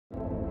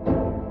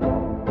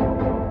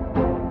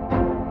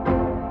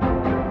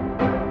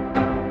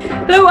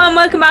Hello and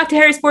welcome back to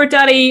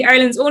HerSport.ie,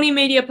 Ireland's only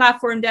media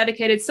platform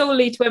dedicated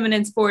solely to women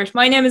in sport.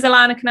 My name is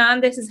Alana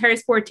Canaan, this is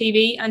HerSport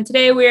TV, and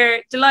today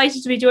we're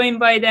delighted to be joined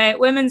by the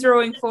women's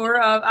rowing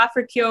four of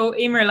Aifric Keogh,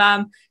 Eimear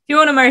Lambe,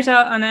 Fiona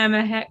Murtagh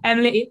and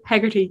Emily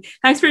Hegarty.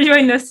 Thanks for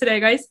joining us today,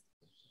 guys.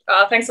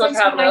 Thanks so much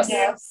for having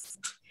us.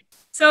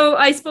 So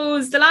I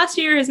suppose the last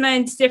year has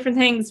meant different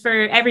things for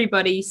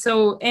everybody.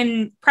 So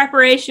in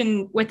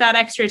preparation with that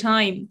extra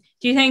time,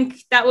 do you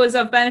think that was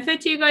of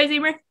benefit to you guys,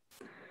 Eimear?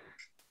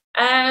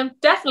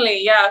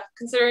 Definitely, yeah.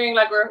 Considering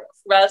like we're a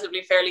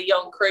relatively fairly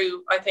young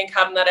crew, I think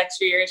having that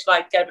extra year to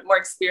like get a bit more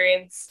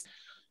experience.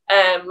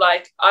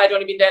 Like I'd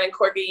only been down in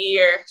Cork a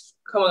year,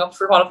 coming up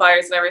for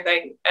qualifiers and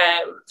everything.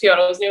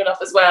 Fiona was new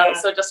enough as well,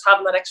 so just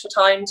having that extra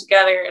time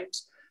together and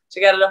to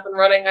get it up and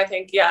running, I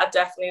think, yeah, it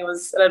definitely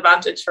was an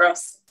advantage for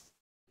us.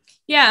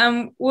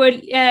 Yeah,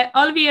 would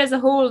all of you as a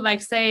whole,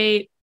 like,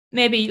 say,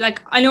 maybe,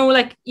 like, I know,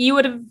 like, you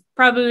would have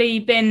probably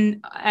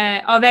been,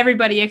 of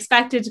everybody,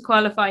 expected to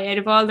qualify out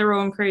of all the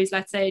rowing crews,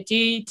 let's say.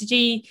 Did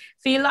you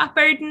feel that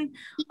burden?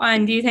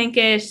 And do you think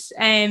it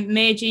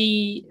made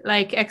you,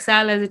 like,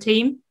 excel as a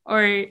team?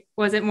 Or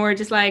was it more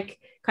just, like,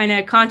 kind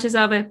of conscious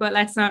of it, but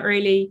let's not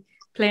really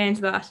play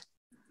into that?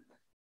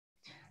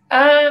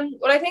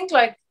 Well, I think,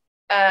 like,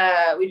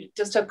 we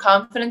just took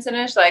confidence in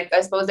it. Like,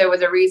 I suppose there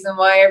was a reason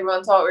why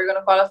everyone thought we were going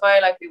to qualify.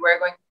 Like, we were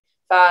going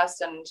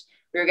fast and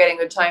we were getting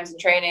good times in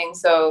training.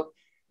 So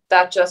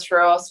that just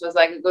for us was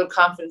like a good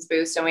confidence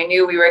boost. And we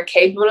knew we were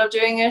capable of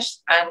doing it.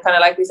 And kind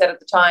of like we said at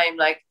the time,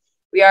 like,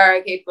 we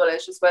are capable.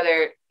 It's just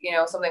whether, you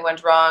know, something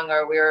went wrong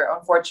or we were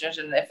unfortunate.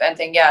 And if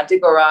anything,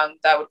 did go wrong,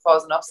 that would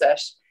cause an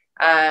upset.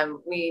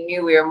 We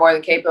knew we were more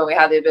than capable. We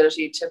had the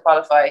ability to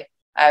qualify. It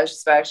was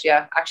just about,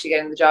 actually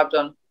getting the job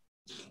done.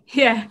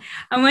 Yeah.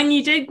 And when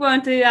you did go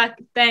on to that,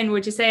 then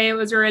would you say it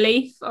was a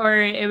relief or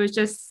it was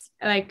just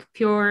like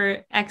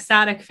pure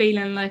ecstatic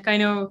feeling? Like, I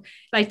know,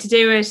 like, to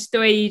do it the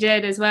way you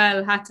did as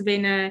well had to be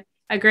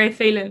a great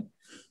feeling.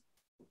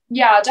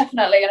 Yeah,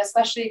 definitely. And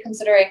especially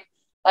considering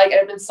like it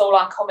had been so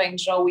long coming,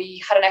 you know,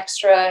 we had an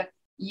extra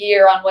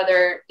year on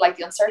whether, like,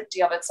 the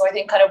uncertainty of it. So I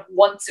think kind of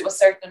once it was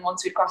certain,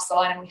 once we crossed the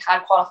line and we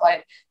had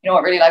qualified, you know,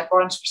 it really like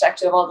brought into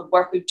perspective all the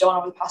work we've done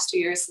over the past 2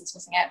 years since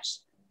missing out.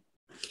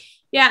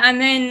 Yeah,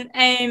 and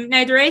then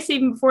now the race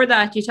even before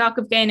that, you talk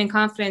of gaining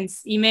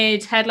confidence. You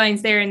made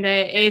headlines there in the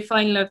A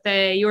final of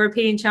the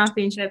European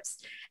Championships.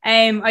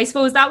 I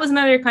suppose that was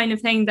another kind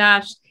of thing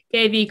that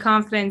gave you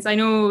confidence. I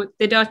know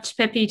the Dutch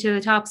pipped you to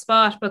the top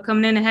spot, but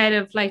coming in ahead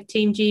of like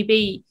Team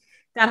GB,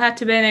 that had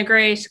to have been a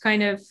great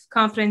kind of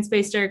confidence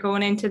booster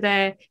going into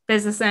the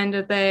business end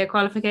of the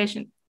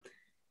qualification.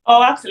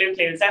 Oh,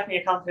 absolutely. It was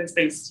definitely a confidence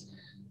boost.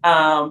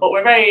 But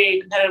we're very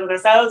competitive with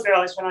ourselves. We're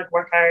always trying to like,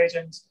 work hard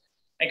and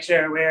make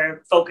sure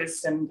we're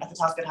focused and at the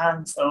task at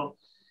hand. So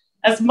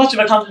as much of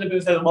a confidence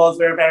boost as it was,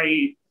 we were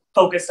very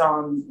focused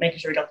on making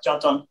sure we got the job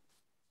done.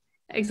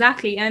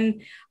 Exactly.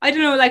 And I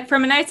don't know, like,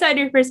 from an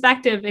outsider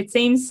perspective, it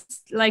seems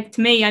like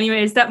to me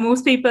anyways that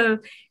most people,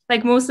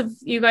 like most of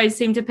you guys,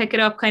 seem to pick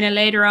it up kind of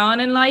later on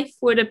in life.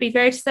 Would it be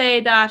fair to say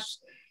that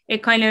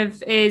it kind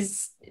of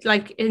is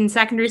like in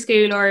secondary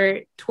school or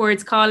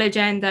towards college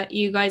end that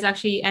you guys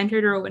actually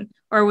entered rowing,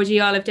 or would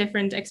you all have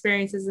different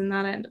experiences in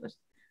that end of it?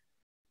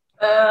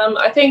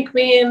 I think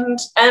me and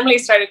Emily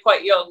started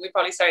quite young. We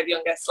probably started the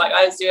youngest. Like,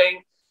 I was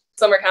doing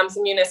summer camps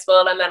in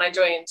municipal and then I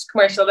joined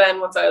commercial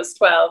then once I was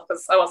 12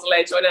 because I wasn't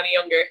allowed to join any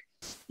younger.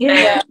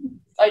 Yeah.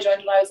 I joined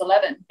when I was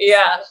 11.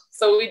 Yeah,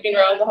 so we'd been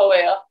around the whole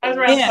way up. I was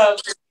around 12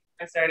 when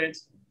I started.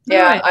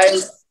 Yeah, I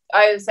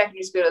was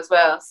secondary school as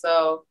well.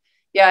 So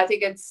yeah, I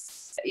think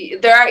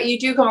you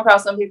do come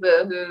across some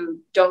people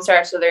who don't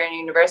start till they're in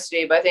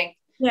university, but I think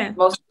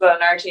most people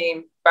on our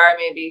team, bar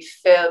maybe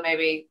Phil,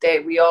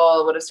 we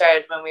all would have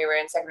started when we were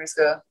in secondary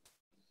school.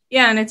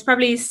 Yeah, and it's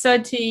probably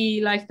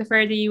subtly like the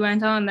further you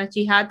went on that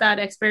you had that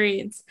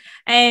experience.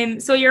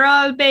 So you're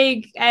all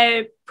big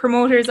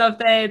promoters of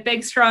the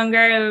big strong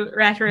girl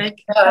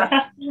rhetoric.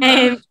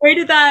 Where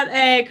did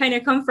that kind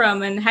of come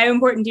from, and how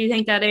important do you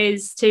think that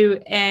is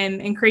to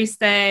increase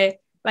the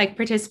like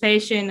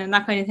participation and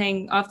that kind of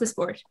thing of the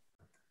sport?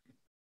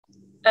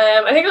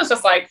 I think it was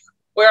just like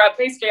we're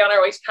basically on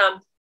our way to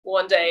camp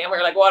one day and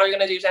we're like, what are we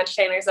going to do to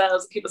entertain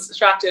ourselves and keep us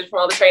distracted from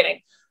all the training?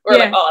 We're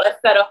like,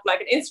 let's set up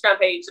like an Instagram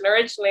page. And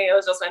originally it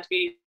was just meant to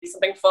be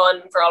something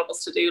fun for all of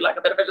us to do, like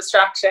a bit of a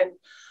distraction. And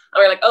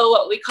we're like,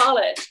 what will we call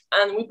it?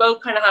 And we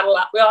both kind of had a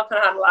laugh. We all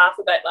kind of had a laugh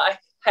about like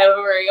how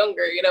we were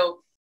younger, you know,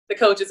 the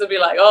coaches would be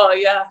like, oh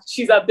yeah,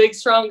 she's a big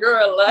strong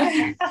girl,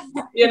 like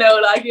you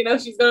know,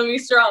 she's gonna be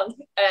strong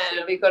and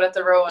she'll be good at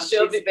the row and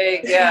she'll be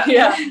big.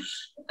 Yeah.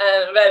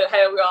 And about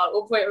how we all at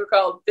one point we were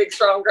called big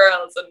strong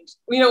girls, and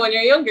you know, when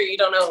you're younger you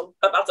don't know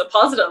that that's a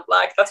positive,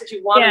 like that's what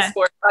you want in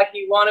sport, like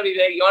you want to be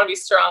big, you want to be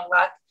strong,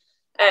 like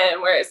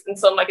whereas in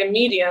some like in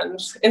media and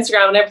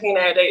Instagram and everything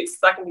nowadays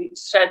that can be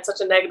shed such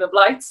a negative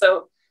light.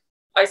 So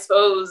I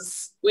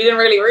suppose we didn't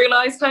really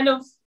realize kind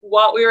of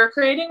what we were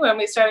creating when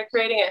we started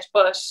creating it,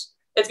 but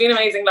it's been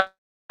amazing,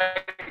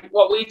 like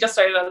what we just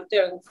started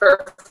doing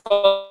for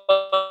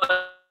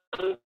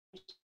fun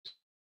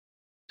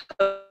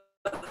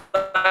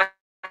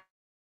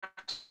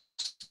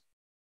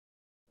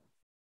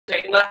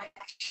like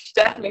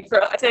definitely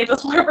for, I'd say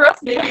just more for us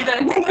maybe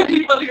than the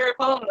people who are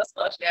following us.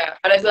 But yeah,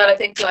 and as well, I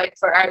think like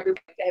for our group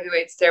of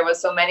heavyweights, there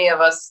was so many of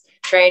us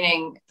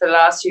training for the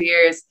last 2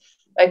 years.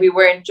 Like we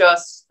weren't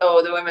just,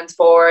 oh, the women's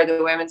four,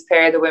 the women's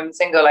pair, the women's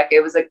single. Like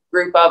it was a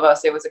group of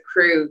us. It was a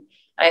crew.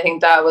 And I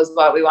think that was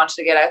what we wanted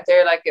to get out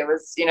there. Like it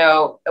was, you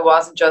know, it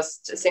wasn't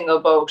just a single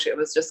boat. It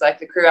was just like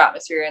the crew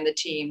atmosphere and the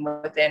team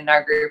within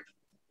our group.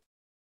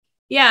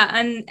 Yeah,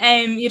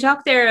 and you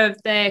talked there of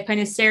the kind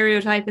of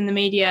stereotype in the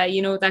media,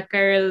 you know, that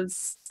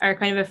girls are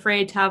kind of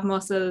afraid to have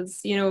muscles,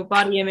 you know,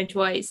 body image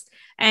wise.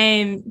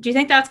 Do you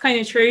think that's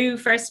kind of true,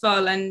 first of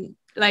all? And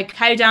like,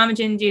 how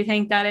damaging do you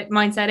think that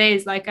mindset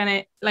is? Like, and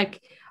it,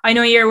 like, I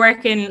know you're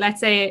working, let's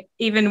say,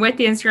 even with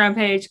the Instagram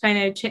page,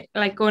 kind of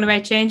like going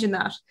about changing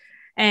that.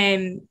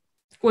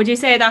 Would you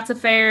say that's a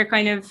fair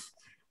kind of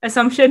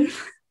assumption?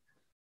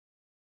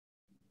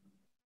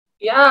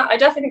 Yeah, I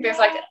definitely think there's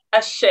like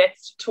a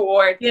shift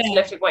towards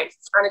lifting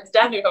weights, and it's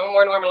definitely becoming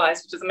more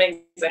normalized, which is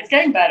amazing. It's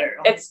getting better.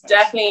 It's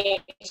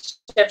definitely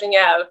shifting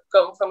out,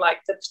 going from like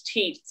the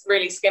petite,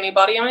 really skinny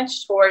body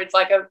image towards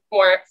like a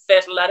more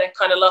fit, athletic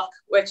kind of look,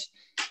 which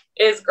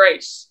is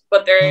great.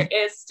 But there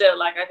is still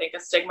like, I think,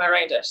 a stigma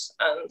around it,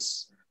 and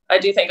I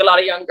do think a lot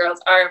of young girls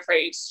are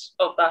afraid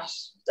of that.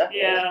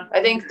 Definitely. Yeah,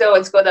 I think though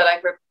it's good that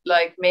like we're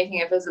like making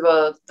it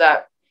visible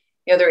that,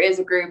 you know, there is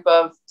a group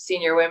of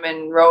senior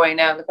women rowing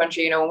now in the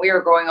country. You know, when we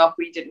were growing up,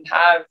 we didn't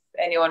have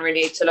anyone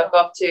really to look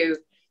up to.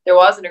 There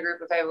wasn't a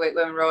group of heavyweight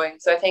women rowing.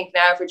 So I think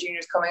now for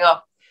juniors coming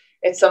up,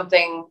 it's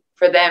something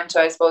for them to,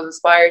 I suppose,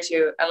 aspire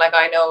to. And like,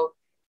 I know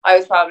I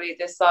was probably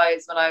this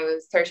size when I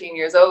was 13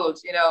 years old,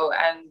 you know,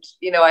 and,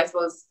 you know, I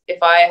suppose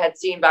if I had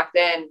seen back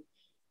then,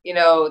 you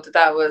know,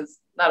 that was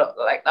not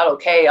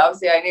okay.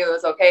 Obviously I knew it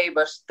was okay,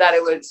 but that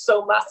it would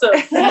so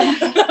massive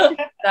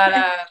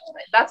that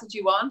that's what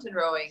you want in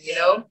rowing, you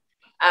know.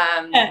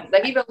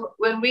 Like even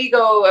when we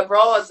go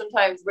abroad,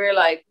 sometimes we're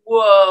like,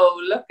 whoa,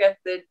 look at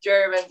the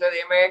Germans or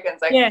the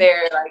Americans, like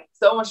they're like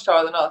so much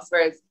taller than us,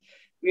 whereas,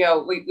 you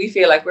know, we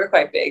feel like we're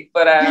quite big.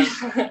 But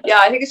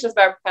yeah, I think it's just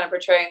about kind of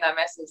portraying that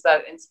message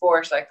that in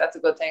sport, like that's a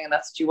good thing and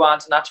that's what you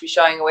want, and not to be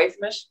shying away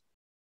from it.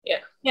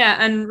 Yeah,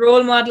 and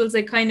role models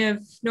that kind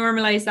of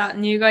normalize that,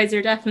 and you guys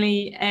are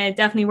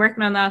definitely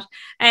working on that.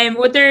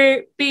 Would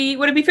it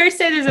be fair to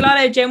say there's a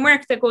lot of gym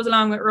work that goes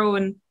along with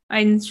rowing?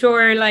 I'm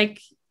sure,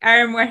 like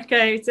arm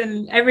workouts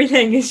and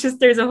everything. It's just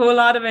there's a whole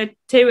lot of it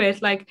to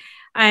it. Like,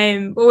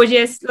 but would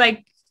you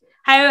like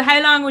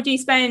how long would you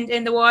spend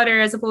in the water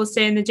as opposed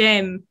to in the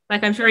gym?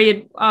 Like, I'm sure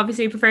you'd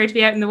obviously prefer to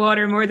be out in the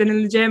water more than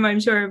in the gym, I'm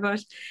sure.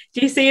 But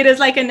do you see it as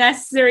like a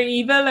necessary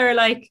evil, or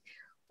like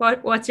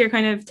what's your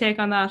kind of take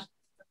on that?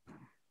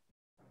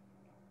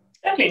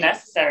 Definitely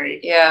necessary.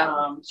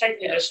 Yeah. Strength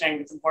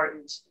conditioning is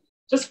important.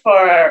 Just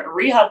for a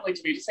rehab point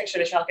of view, just make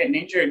sure that you're not getting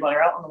injured while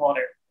you're out on the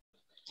water.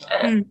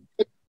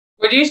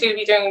 We'd usually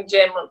be doing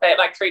gym about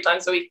like 3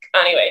 times a week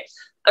anyway.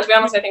 And to be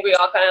honest, I think we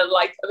all kind of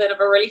like a bit of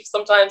a relief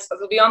sometimes, because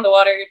we'll be on the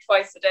water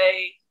twice a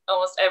day,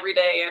 almost every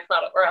day, if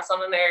not or else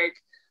on an erg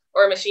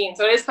or a machine.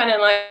 So it is kind of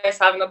nice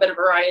having a bit of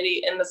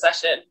variety in the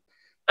session,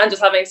 and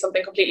just having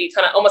something completely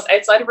kind of almost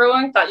outside of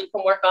rowing that you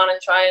can work on and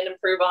try and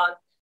improve on,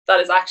 that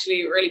is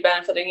actually really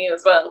benefiting you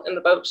as well in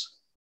the boat.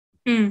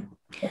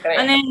 Okay.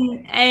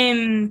 And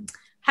then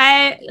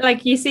how,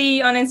 like, you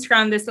see on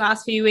Instagram this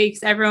last few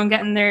weeks, everyone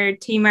getting their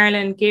Team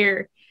Ireland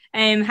gear.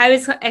 How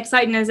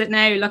exciting is it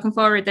now, looking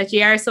forward, that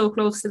you are so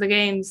close to the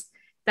games,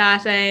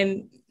 that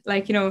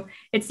like, you know,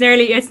 it's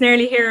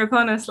nearly here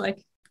upon us,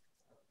 like?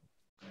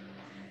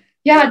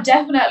 Yeah,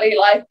 definitely.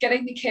 Like,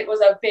 getting the kit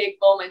was a big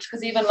moment,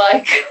 because even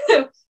like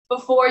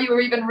before you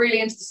were even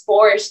really into the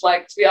sport,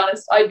 like, to be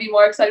honest, I'd be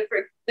more excited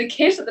for the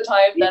kit at the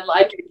time than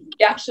like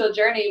the actual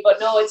journey. But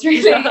no, it's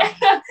really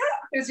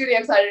it was really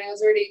exciting. It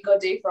was a really good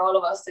day for all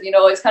of us, and you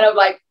know, it's kind of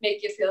like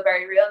make you feel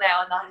very real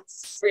now, and that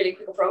it's really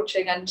quick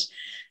approaching, and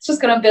it's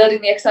just kind of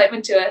building the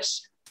excitement to it,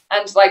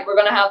 and like we're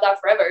gonna have that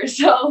forever.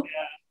 So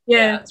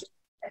yeah.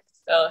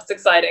 So it's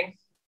exciting.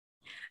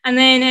 And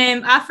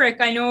then Aifric,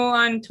 I know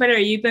on Twitter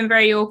you've been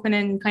very open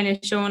and kind of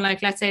showing,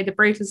 like, let's say, the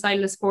brutal side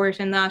of the sport,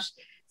 and that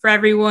for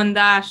everyone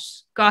that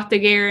got the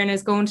gear and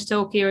is going to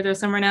Tokyo, or there's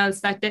someone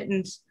else that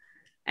didn't.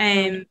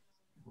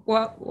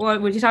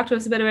 What would you talk to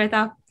us a bit about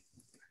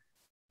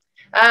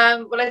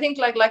that? Well, I think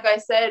like I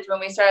said, when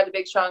we started the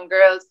Big Strong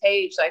Girls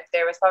page, like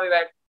there was probably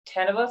about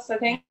 10 of us, I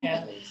think.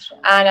 Yeah.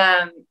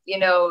 And you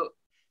know,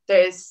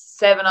 there's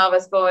 7 of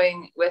us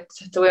going with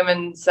the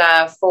women's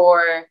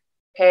 4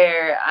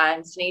 pair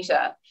and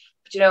Sunita.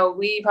 But you know,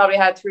 we probably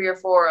had 3 or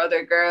 4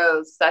 other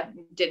girls that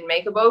didn't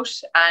make a boat,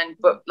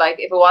 but like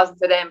if it wasn't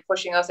for them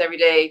pushing us every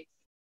day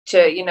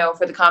to, you know,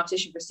 for the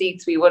competition for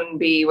seats, we wouldn't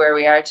be where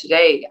we are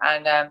today.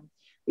 And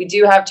we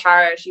do have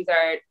Tara, she's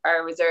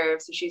our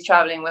reserve, so she's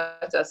traveling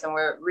with us, and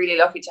we're really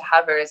lucky to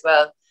have her as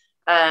well.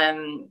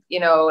 You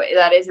know,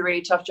 that is a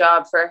really tough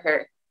job for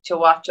her to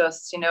watch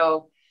us, you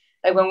know,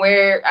 like when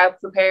we're out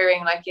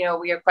preparing, like, you know,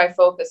 we are quite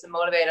focused and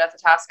motivated at the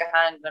task at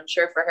hand. And I'm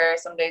sure for her,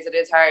 some days it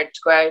is hard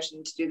to go out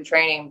and to do the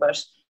training,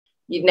 but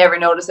you'd never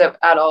notice it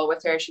at all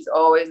with her. She's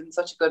always in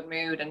such a good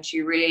mood, and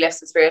she really lifts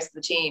the spirits of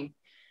the team.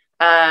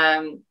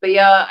 But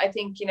yeah, I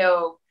think, you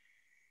know,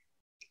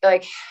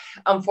 like,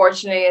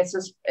 unfortunately,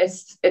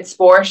 it's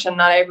sport and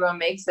not everyone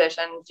makes it.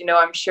 And, you know,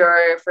 I'm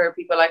sure for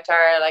people like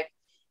Tara, like,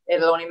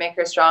 it'll only make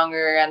her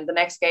stronger, and the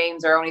next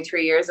games are only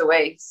 3 years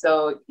away.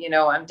 So, you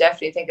know, I'm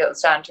definitely think it'll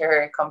stand to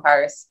her come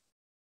Paris.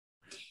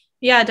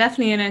 Yeah,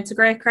 definitely. And it's a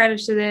great credit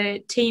to the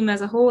team as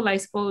a whole, I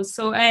suppose.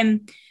 So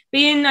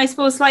being, I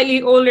suppose,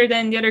 slightly older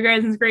than the other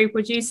girls in the group,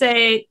 would you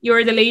say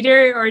you're the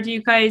leader, or do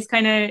you guys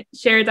kind of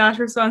share that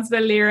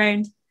responsibility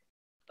around?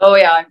 Oh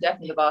yeah, I'm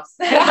definitely the boss.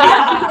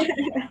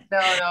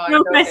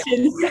 No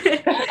questions.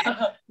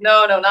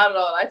 No, not at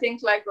all. I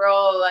think like we're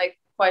all like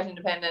quite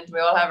independent. We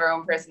all have our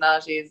own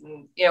personalities,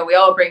 and you know, we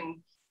all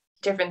bring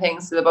different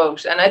things to the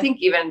boat. And I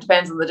think even it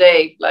depends on the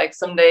day. Like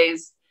some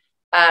days,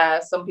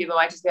 some people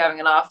might just be having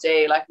an off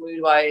day, like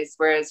mood wise,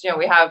 whereas, you know,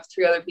 we have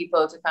 3 other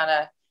people to kind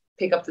of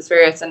pick up the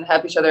spirits and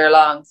help each other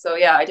along. So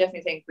yeah, I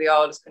definitely think we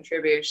all just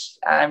contribute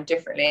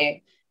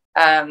differently,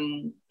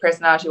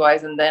 personality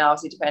wise, and then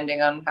obviously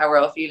depending on how we're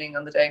all feeling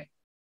on the day.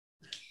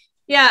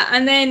 Yeah,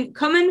 and then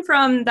coming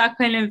from that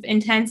kind of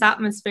intense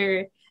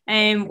atmosphere,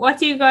 what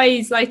do you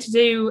guys like to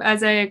do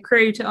as a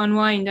crew to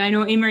unwind? I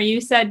know, Eimear, you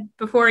said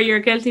before your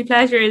guilty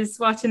pleasure is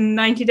watching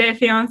 90 Day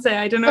Fiancé.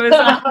 I don't know, is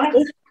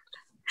that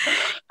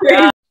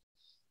yeah.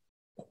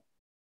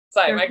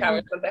 Sorry, my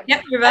camera's on there.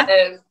 Yeah, you're back.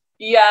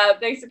 Yeah,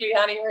 basically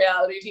any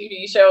reality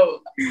TV show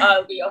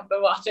I'll be up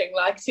and watching,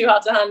 like Too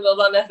Hot to Handle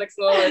on Netflix at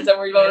the moment,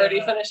 and we've already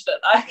finished it.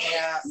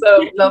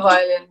 So Love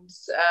Island,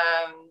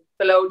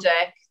 Below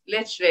Deck,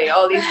 literally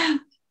all these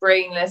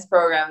brainless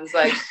programs,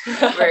 like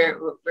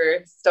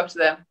we're stuck to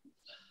them.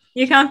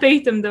 You can't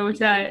beat them though,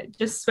 to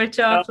just switch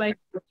off. Like,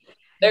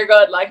 they're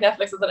good. Like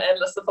Netflix is an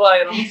endless supply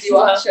of them. Easy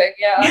watching,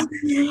 yeah.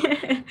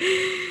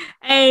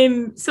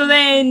 So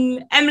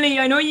then, Emily,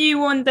 I know you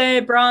won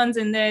the bronze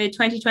in the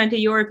 2020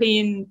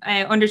 European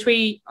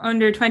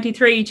under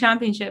 23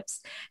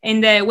 championships in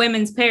the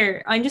women's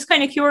pair. I'm just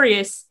kind of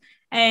curious,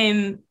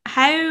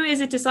 how is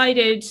it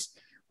decided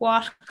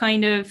what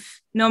kind of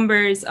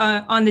numbers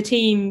on the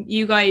team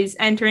you guys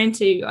enter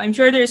into? I'm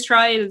sure there's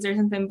trials or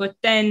something, but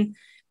then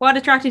what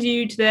attracted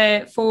you to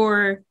the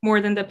 4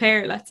 more than the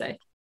pair, let's say?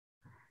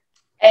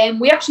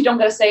 We actually don't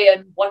get a say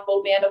in what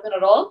boat we end up in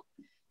at all.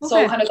 Okay.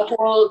 So kind of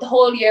the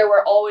whole year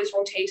we're always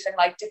rotating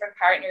like different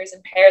partners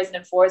and pairs and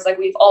in 4s. Like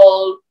we've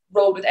all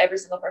rowed with every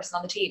single person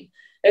on the team.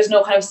 There's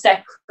no kind of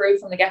set crew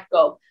from the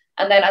get-go.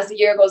 And then as the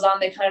year goes on,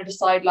 they kind of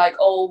decide like,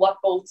 oh, what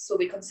boats will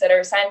we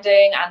consider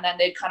sending? And then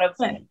they kind of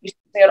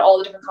they had all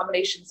the different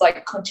combinations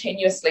like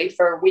continuously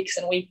for weeks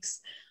and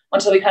weeks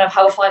until we kind of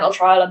have a final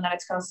trial, and then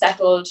it's kind of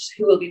settled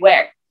who will be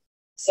where.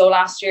 So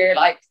last year,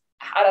 like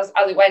as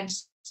it went,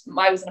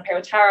 I was in a pair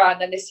with Tara,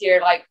 and then this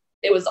year, like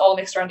it was all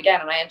mixed around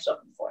again, and I ended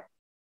up in 4.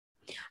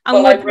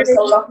 But like we're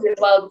so lucky as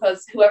well,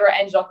 because whoever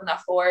ended up in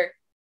that 4,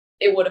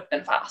 it would have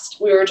been fast.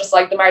 We were just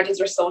like, the margins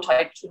were so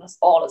tight between us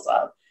all as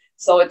well.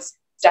 So it's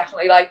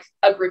definitely like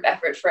a group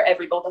effort for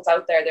every boat that's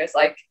out there. There's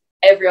like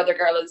every other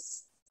girl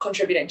is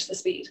contributing to the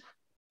speed.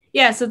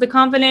 Yeah, so the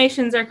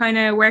combinations are kind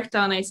of worked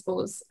on, I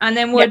suppose. And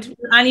then would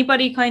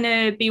anybody kind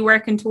of be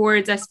working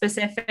towards a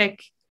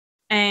specific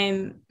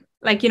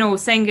like, you know,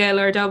 single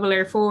or double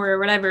or 4 or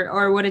whatever,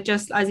 or would it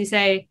just, as you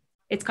say,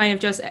 it's kind of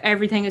just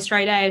everything is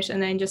tried out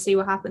and then just see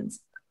what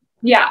happens?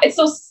 Yeah, it's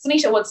so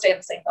Sunita would stay in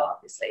the single,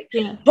 obviously.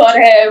 Yeah. But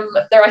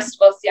the rest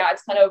of us, yeah,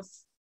 it's kind of,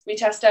 we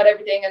test out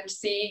everything and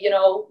see, you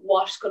know,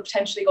 what could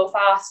potentially go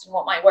fast and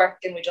what might work,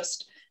 and we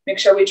just make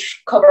sure we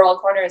cover all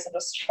corners and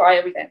just try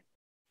everything.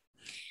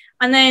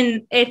 And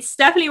then it's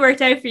definitely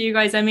worked out for you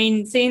guys. I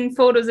mean, seeing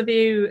photos of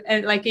you,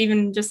 like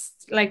even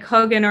just like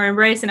hugging or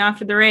embracing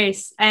after the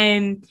race,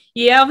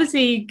 you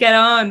obviously get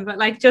on, but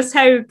like just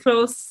how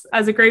close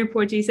as a group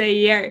would you say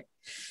you are?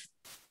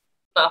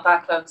 Not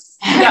that close.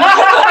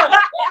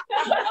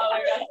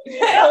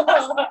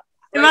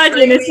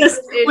 Imagine it's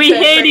just we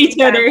hate each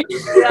other.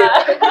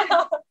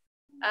 Yeah.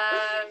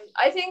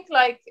 I think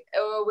like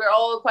we're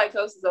all quite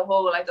close as a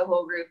whole, like the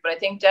whole group, but I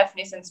think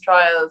definitely since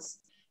trials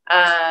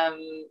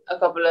a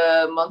couple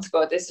of months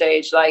ago at this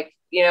stage, like,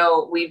 you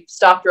know, we've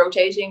stopped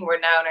rotating. We're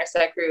now in our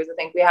set crews. I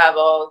think we have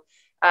all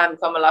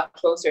come a lot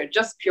closer,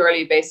 just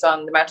purely based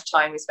on the amount of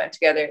time we spent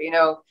together. You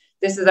know,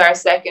 this is our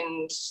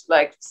second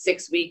like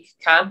 6-week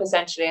camp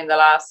essentially in the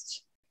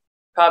last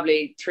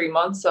probably 3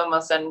 months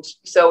almost, and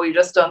so we've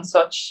just done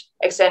such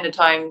extended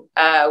time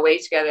away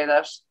together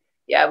that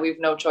we've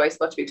no choice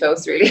but to be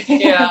close, really.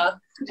 Yeah,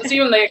 just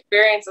even the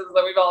experiences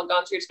that we've all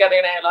gone through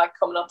together now, like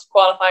coming up to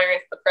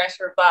qualifiers, the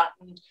pressure of that,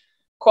 and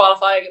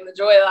qualifying and the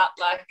joy of that,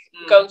 like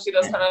going through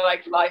those kind of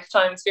like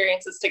lifetime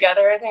experiences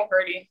together, I think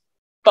really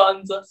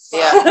bonds us.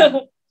 Yeah.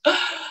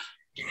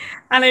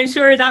 And I'm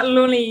sure that'll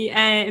only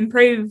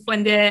improve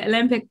when the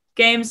Olympic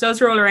Games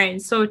does roll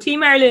around. So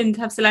Team Ireland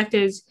have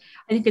selected,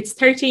 I think it's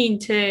 13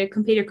 to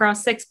compete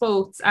across 6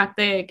 boats at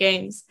the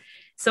Games.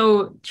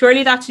 So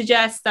surely that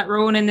suggests that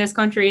rowing in this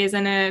country is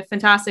in a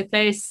fantastic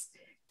place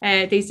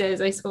these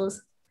days, I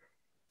suppose.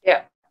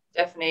 Yeah,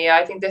 definitely.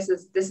 I think this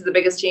is the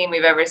biggest team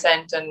we've ever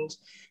sent, and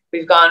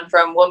we've gone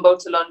from 1 boat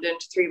to London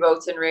to 3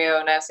 boats in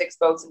Rio, now 6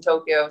 boats in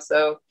Tokyo.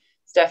 So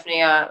it's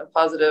definitely a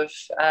positive.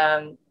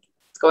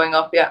 It's going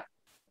up, yeah.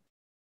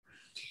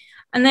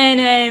 And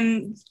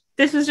then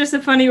this was just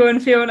a funny one,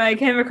 Fiona, I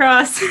came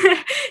across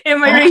in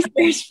my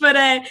research,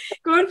 but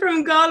going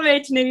from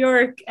Galway to New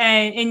York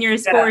in your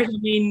sport, I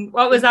mean,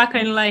 what was that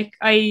kind of like?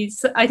 I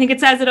think it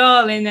says it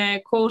all in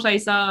a quote I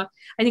saw.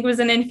 I think it was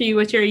an interview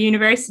with your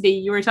university.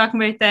 You were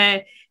talking about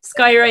the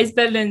sky-rise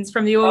buildings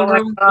from the old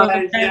Roman.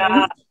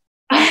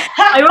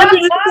 I wondered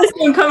if this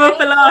one come up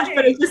a lot,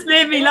 but it just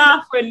made me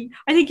laugh when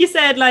I think you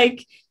said,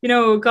 like, you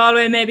know,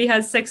 Galway maybe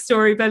has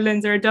 6-story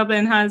buildings or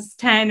Dublin has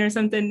 10 or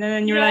something, and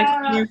then you were like,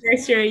 in your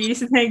first year you used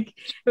to think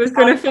it was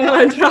going to fall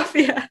on top of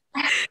you.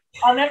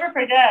 I'll never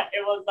forget,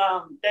 it was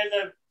there's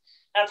an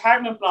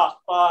apartment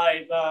block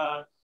by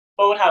the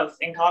boathouse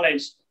in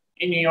college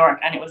in New York,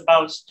 and it was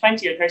about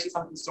 20 or 30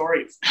 something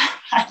stories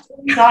at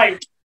the time.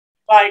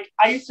 Like,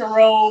 I used to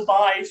roll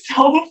by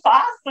so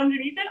fast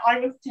underneath it. I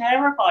was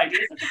terrified. It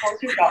was such a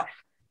culture shock.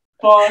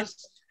 But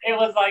it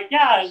was like,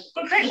 yeah, it's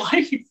a great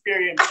life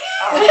experience.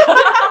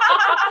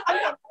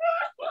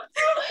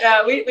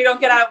 Yeah, we don't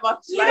get out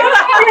much. Yeah,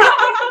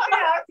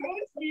 go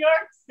to New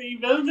York, see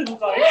buildings,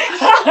 like,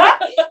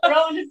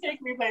 Rowan just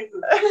take me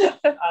places. But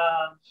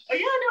yeah, no,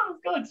 it was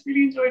good.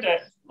 Really enjoyed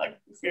it. Like,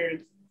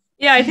 experience.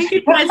 Yeah, I think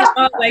it says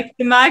about, like,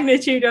 the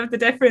magnitude of the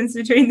difference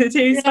between the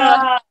two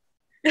spots.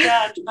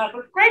 Yeah,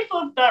 but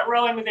grateful that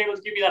Rowan was able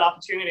to give you that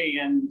opportunity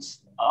and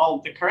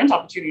all the current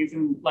opportunities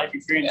and life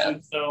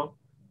experiences. So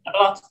I have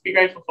a lot to be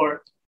grateful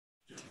for.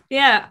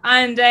 Yeah,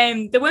 and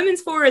the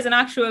women's 4 is an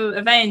actual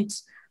event,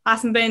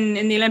 hasn't been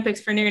in the Olympics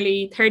for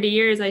nearly 30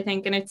 years, I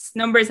think, and its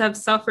numbers have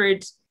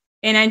suffered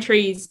in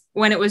entries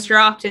when it was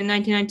dropped in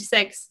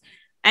 1996.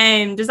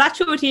 Does that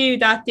show to you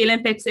that the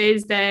Olympics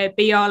is the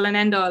be-all and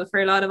end-all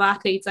for a lot of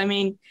athletes? I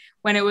mean,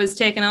 when it was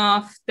taken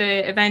off,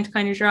 the event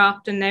kind of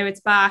dropped, and now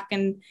it's back,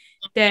 and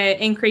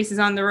the increase is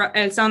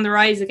it's on the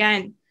rise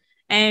again.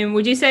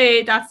 Would you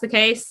say that's the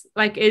case?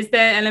 Like, is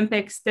the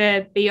Olympics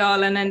the be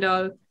all and end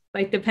all,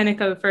 like the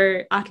pinnacle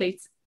for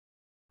athletes?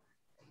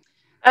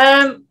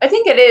 I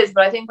think it is,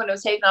 but I think when it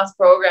was taken off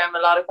the program, a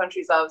lot of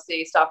countries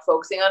obviously stopped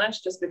focusing on it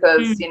just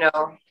because, you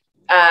know,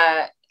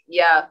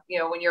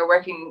 when you're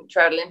working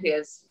throughout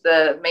Olympiads,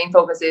 the main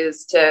focus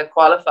is to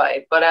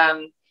qualify. But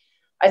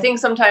I think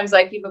sometimes,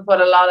 like, people put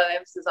a lot of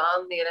emphasis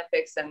on the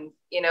Olympics, and,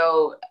 you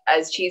know,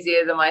 as cheesy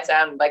as it might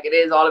sound, like, it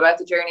is all about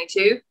the journey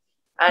too.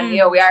 And, you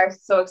know, we are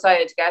so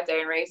excited to get there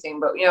in racing,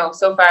 but, you know,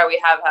 so far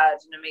we have had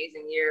an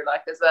amazing year,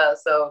 like, as well.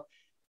 So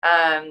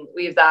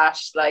we have that,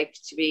 like,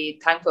 to be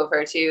thankful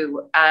for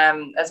too,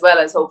 as well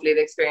as hopefully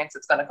the experience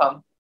that's going to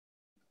come.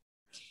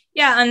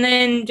 Yeah, and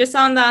then just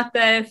on that,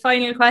 the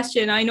final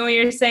question, I know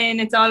you're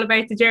saying it's all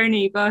about the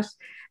journey, but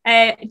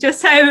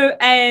just how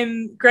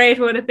great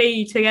would it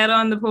be to get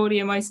on the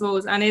podium, I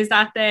suppose, and is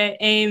that the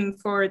aim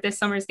for this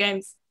summer's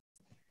games?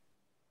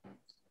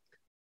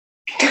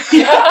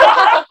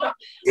 Yeah,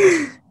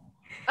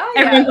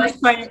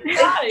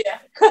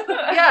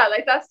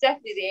 like, that's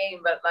definitely the aim,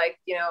 but, like,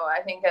 you know,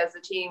 I think as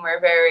a team we're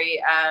very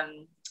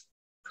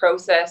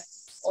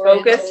process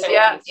focused.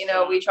 Yeah, you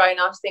know, we try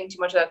not to think too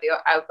much about the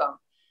outcome,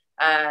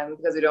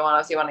 because we don't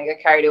want to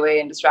get carried away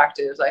and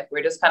distracted. Like,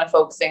 we're just kind of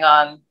focusing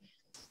on,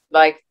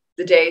 like,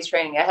 the day's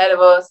training ahead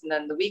of us, and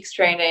then the week's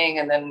training,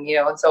 and then, you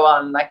know, and so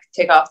on, like,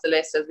 tick off the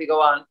list as we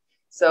go on.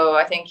 So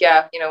I think,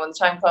 yeah, you know, when the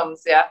time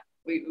comes, yeah,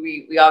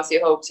 we obviously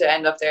hope to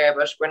end up there,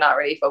 but we're not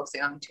really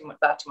focusing on too much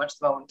at the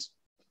moment.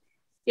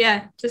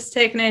 Yeah, just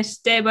taking it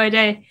day by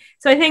day.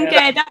 So I think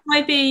that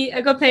might be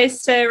a good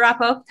place to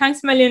wrap up.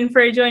 Thanks a million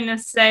for joining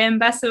us today, and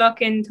best of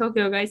luck in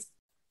Tokyo, guys.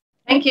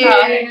 Thank you.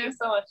 Thank you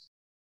so much.